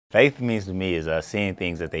Faith means to me is seeing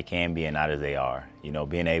things that they can be and not as they are. You know,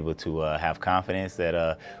 being able to have confidence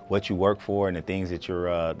that what you work for and the things that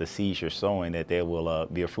the seeds you're sowing, that there will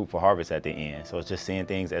be a fruitful harvest at the end. So it's just seeing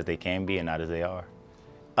things as they can be and not as they are.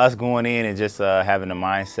 Us going in and just having the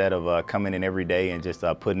mindset of coming in every day and just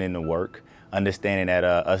putting in the work, understanding that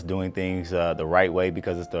us doing things the right way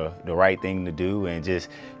because it's the right thing to do, and just,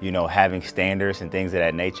 you know, having standards and things of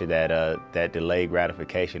that nature that delay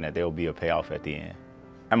gratification, that there will be a payoff at the end.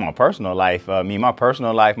 And my personal life, my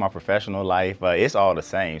personal life, my professional life, it's all the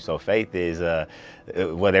same. So faith is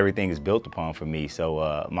what everything is built upon for me.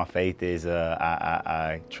 So my faith is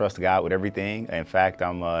I trust God with everything. In fact,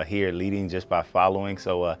 I'm here leading just by following.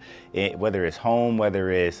 So whether it's home,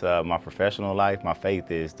 whether it's my professional life, my faith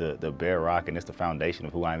is the bare rock, and it's the foundation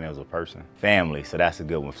of who I am as a person. Family, so that's a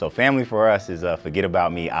good one. So family for us is forget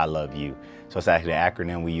about me, I love you. So it's actually an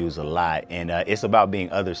acronym we use a lot, and it's about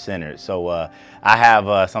being other-centered. So I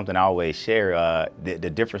have something I always share, the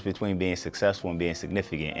difference between being successful and being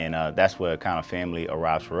significant, and that's where kind of family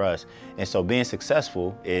arrives for us. And so being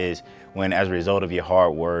successful is when, as a result of your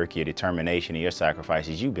hard work, your determination, and your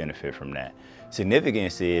sacrifices, you benefit from that.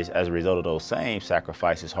 Significance is, as a result of those same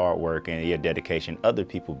sacrifices, hard work, and your dedication, other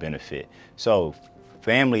people benefit. So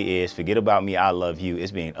family is forget about me, I love you.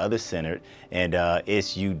 It's being other-centered, and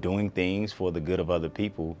it's you doing things for the good of other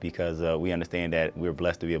people, because we understand that we're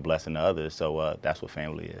blessed to be a blessing to others. So that's what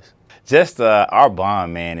family is. Just our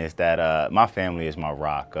bond, man, is that my family is my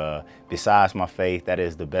rock. Besides my faith, that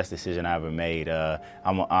is the best decision I ever made.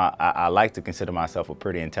 I like to consider myself a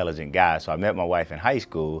pretty intelligent guy, so I met my wife in high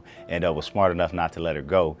school and was smart enough not to let her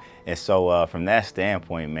go. And so from that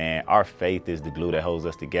standpoint, man, our faith is the glue that holds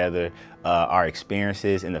us together. Our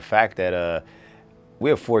experiences, and the fact that we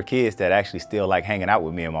have 4 kids that actually still like hanging out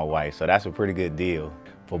with me and my wife, so that's a pretty good deal.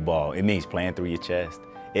 Football, it means playing through your chest.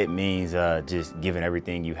 It means just giving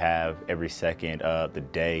everything you have every second of the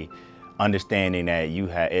day, understanding that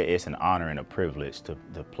it's an honor and a privilege to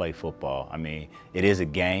play football. I mean, it is a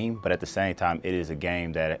game, but at the same time, it is a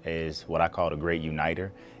game that is what I call a great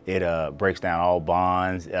uniter. It breaks down all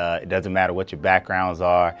bonds. It doesn't matter what your backgrounds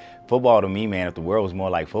are. Football, to me, man, if the world was more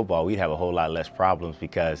like football, we'd have a whole lot less problems,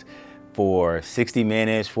 because for 60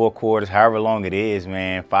 minutes, 4 quarters, however long it is,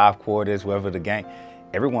 man, 5 quarters, whatever the game,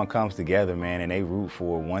 everyone comes together, man, and they root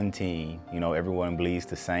for one team. You know, everyone bleeds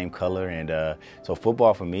the same color, and so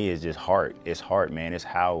football for me is just heart. It's heart, man. It's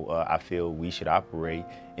how I feel we should operate,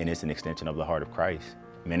 and it's an extension of the heart of Christ.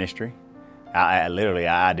 Ministry.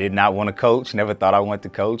 I did not want to coach, never thought I wanted to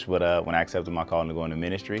coach, but when I accepted my calling to go into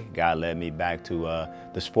ministry, God led me back to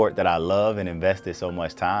the sport that I love and invested so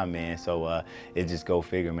much time in. So it just go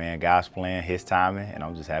figure, man. God's plan, His timing, and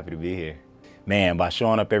I'm just happy to be here. Man, by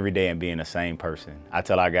showing up every day and being the same person. I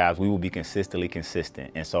tell our guys we will be consistently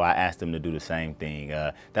consistent, and so I ask them to do the same thing.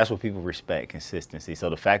 That's what people respect, consistency. So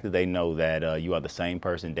the fact that they know that you are the same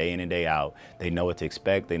person day in and day out, they know what to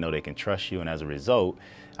expect, they know they can trust you, and as a result,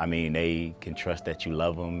 I mean, they can trust that you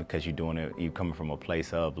love them because you're doing it, you're coming from a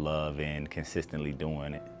place of love and consistently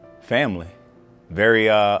doing it. Family, very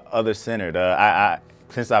other-centered.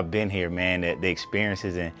 Since I've been here, man, the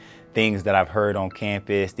experiences and things that I've heard on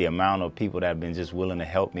campus, the amount of people that have been just willing to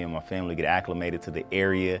help me and my family get acclimated to the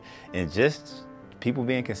area, and just people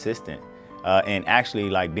being consistent and actually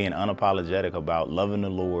like being unapologetic about loving the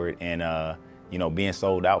Lord and you know, being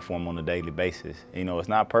sold out for Him on a daily basis. You know, it's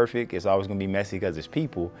not perfect. It's always gonna be messy because it's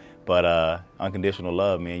people, but unconditional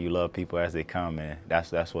love, man, you love people as they come, and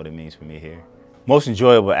that's what it means for me here. Most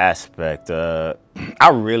enjoyable aspect, I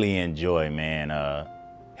really enjoy, man,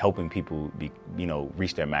 helping people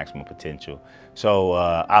reach their maximum potential. So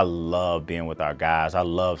I love being with our guys. I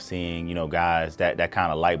love seeing, guys, that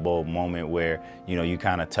kind of light bulb moment where, you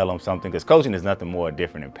kind of tell them something, because coaching is nothing more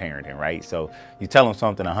different than parenting, right? So you tell them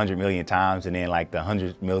something 100 million times, and then like the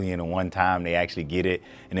 100 million and one time they actually get it.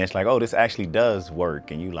 And it's like, oh, this actually does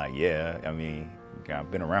work. And you like, yeah, I mean,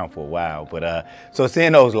 I've been around for a while, but so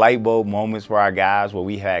seeing those light bulb moments for our guys, where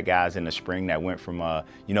we had guys in the spring that went from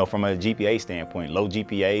from a GPA standpoint, low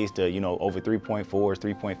GPAs to over 3.4s,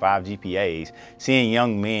 3.5 GPAs, seeing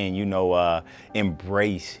young men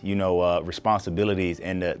embrace responsibilities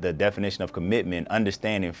and the definition of commitment,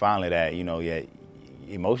 understanding finally that yeah,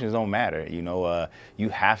 emotions don't matter. You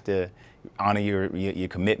have to honor your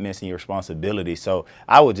commitments and your responsibilities. So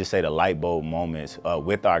I would just say the light bulb moments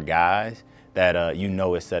with our guys that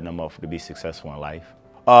is setting them up to be successful in life.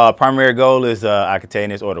 Primary goal is, I could tell you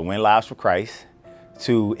this, or to win lives for Christ,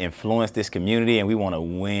 to influence this community, and we want to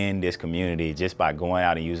win this community just by going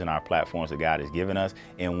out and using our platforms that God has given us,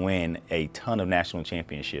 and win a ton of national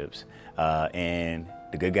championships. And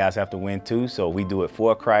the good guys have to win too. So we do it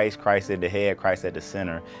for Christ, Christ at the head, Christ at the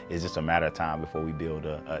center. It's just a matter of time before we build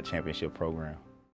a championship program.